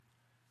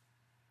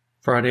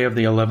Friday of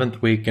the 11th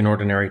week in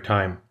Ordinary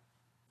Time.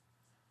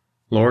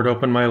 Lord,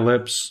 open my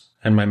lips,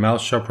 and my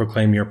mouth shall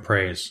proclaim your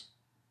praise.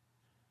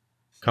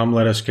 Come,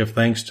 let us give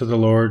thanks to the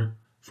Lord,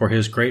 for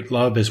his great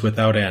love is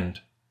without end.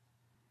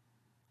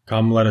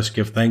 Come, let us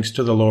give thanks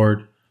to the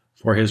Lord,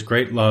 for his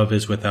great love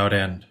is without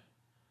end.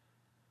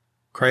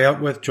 Cry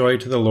out with joy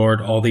to the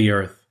Lord, all the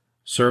earth.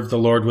 Serve the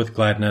Lord with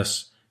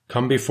gladness.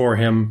 Come before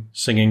him,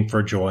 singing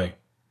for joy.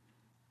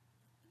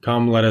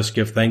 Come, let us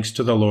give thanks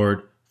to the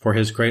Lord, for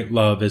his great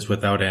love is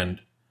without end.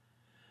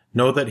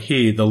 Know that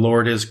he, the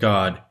Lord, is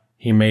God.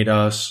 He made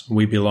us,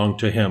 we belong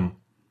to him.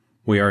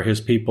 We are his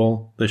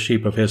people, the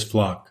sheep of his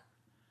flock.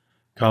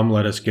 Come,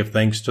 let us give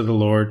thanks to the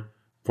Lord,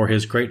 for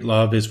his great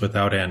love is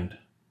without end.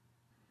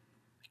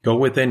 Go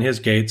within his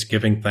gates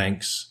giving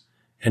thanks.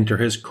 Enter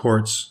his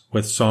courts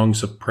with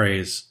songs of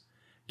praise.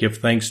 Give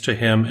thanks to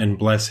him and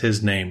bless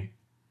his name.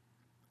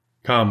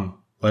 Come,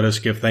 let us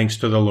give thanks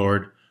to the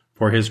Lord,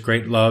 for his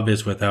great love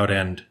is without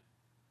end.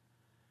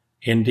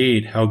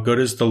 Indeed, how good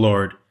is the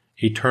Lord,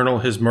 eternal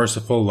his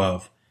merciful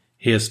love.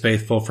 He is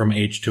faithful from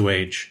age to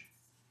age.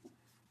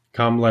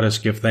 Come, let us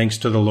give thanks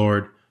to the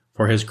Lord,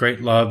 for his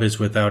great love is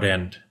without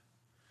end.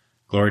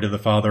 Glory to the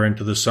Father, and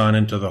to the Son,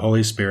 and to the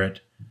Holy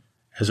Spirit,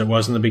 as it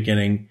was in the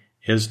beginning,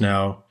 is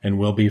now, and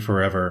will be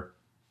forever.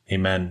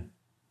 Amen.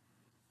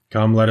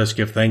 Come, let us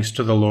give thanks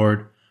to the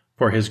Lord,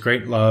 for his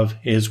great love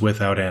is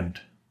without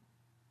end.